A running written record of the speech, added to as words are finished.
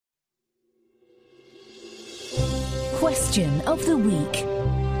Question of the Week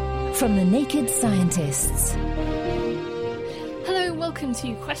from the Naked Scientists. Hello and welcome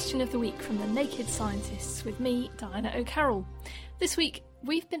to Question of the Week from the Naked Scientists with me, Diana O'Carroll. This week,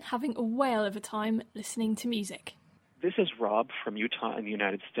 we've been having a whale of a time listening to music. This is Rob from Utah in the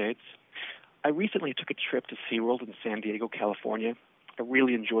United States. I recently took a trip to SeaWorld in San Diego, California. I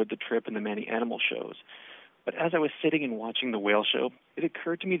really enjoyed the trip and the many animal shows. But as I was sitting and watching the whale show, it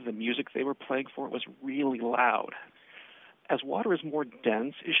occurred to me that the music they were playing for it was really loud. As water is more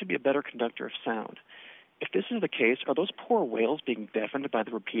dense, it should be a better conductor of sound. If this is the case, are those poor whales being deafened by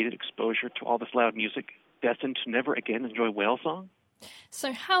the repeated exposure to all this loud music, destined to never again enjoy whale song?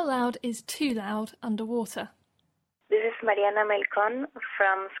 So how loud is too loud underwater? This is Mariana Melcon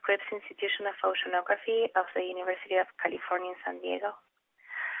from Scripps Institution of Oceanography of the University of California in San Diego.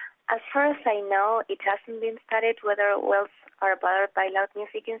 As far as I know, it hasn't been studied whether whales are bothered by loud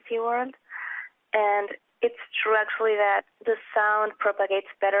music in SeaWorld, and it's true actually that the sound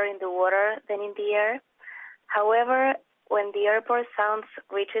propagates better in the water than in the air. However, when the airborne sound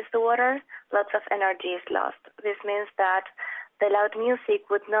reaches the water, lots of energy is lost. This means that the loud music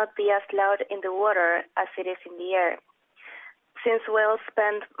would not be as loud in the water as it is in the air. Since whales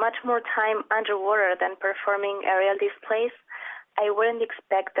spend much more time underwater than performing aerial displays, I wouldn't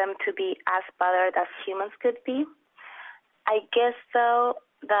expect them to be as bothered as humans could be. I guess, though,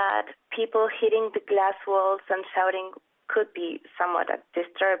 that people hitting the glass walls and shouting could be somewhat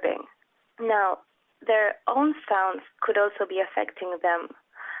disturbing. Now, their own sounds could also be affecting them,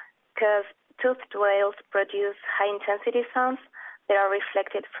 because toothed whales produce high-intensity sounds that are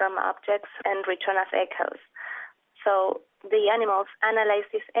reflected from objects and return as echoes. So the animals analyze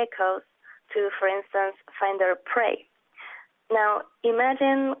these echoes to, for instance, find their prey. Now,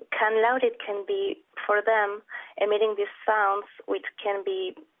 imagine how loud it can be for them emitting these sounds, which can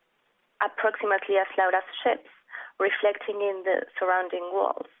be approximately as loud as ships, reflecting in the surrounding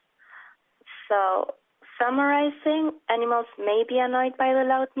walls. So, summarizing, animals may be annoyed by the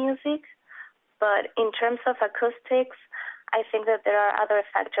loud music, but in terms of acoustics, I think that there are other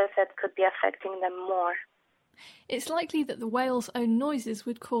factors that could be affecting them more. It's likely that the whale's own noises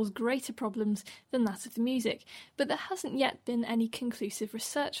would cause greater problems than that of the music, but there hasn't yet been any conclusive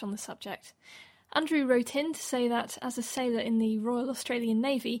research on the subject. Andrew wrote in to say that, as a sailor in the Royal Australian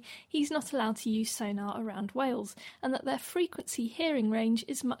Navy, he's not allowed to use sonar around whales, and that their frequency hearing range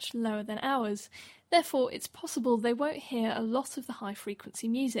is much lower than ours. Therefore, it's possible they won't hear a lot of the high-frequency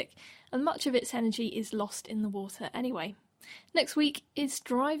music, and much of its energy is lost in the water anyway. Next week, is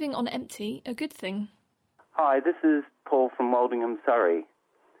driving on empty a good thing? Hi, this is Paul from Woldingham, Surrey.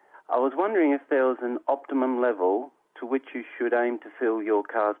 I was wondering if there was an optimum level to which you should aim to fill your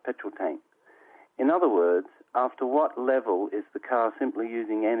car's petrol tank. In other words, after what level is the car simply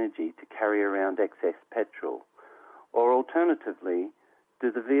using energy to carry around excess petrol? Or alternatively,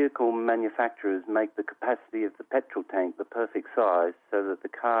 do the vehicle manufacturers make the capacity of the petrol tank the perfect size so that the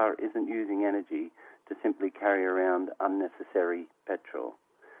car isn't using energy to simply carry around unnecessary petrol?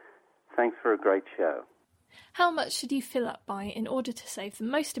 Thanks for a great show. How much should you fill up by in order to save the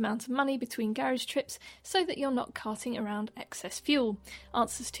most amount of money between garage trips so that you're not carting around excess fuel?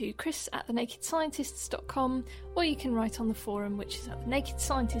 Answers to Chris at thenakedscientists.com, or you can write on the forum, which is at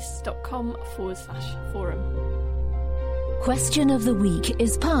thenakedscientists.com/forum. Question of the Week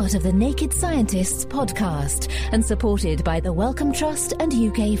is part of the Naked Scientists podcast and supported by the Wellcome Trust and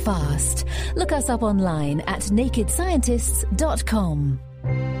UK Fast. Look us up online at nakedscientists.com.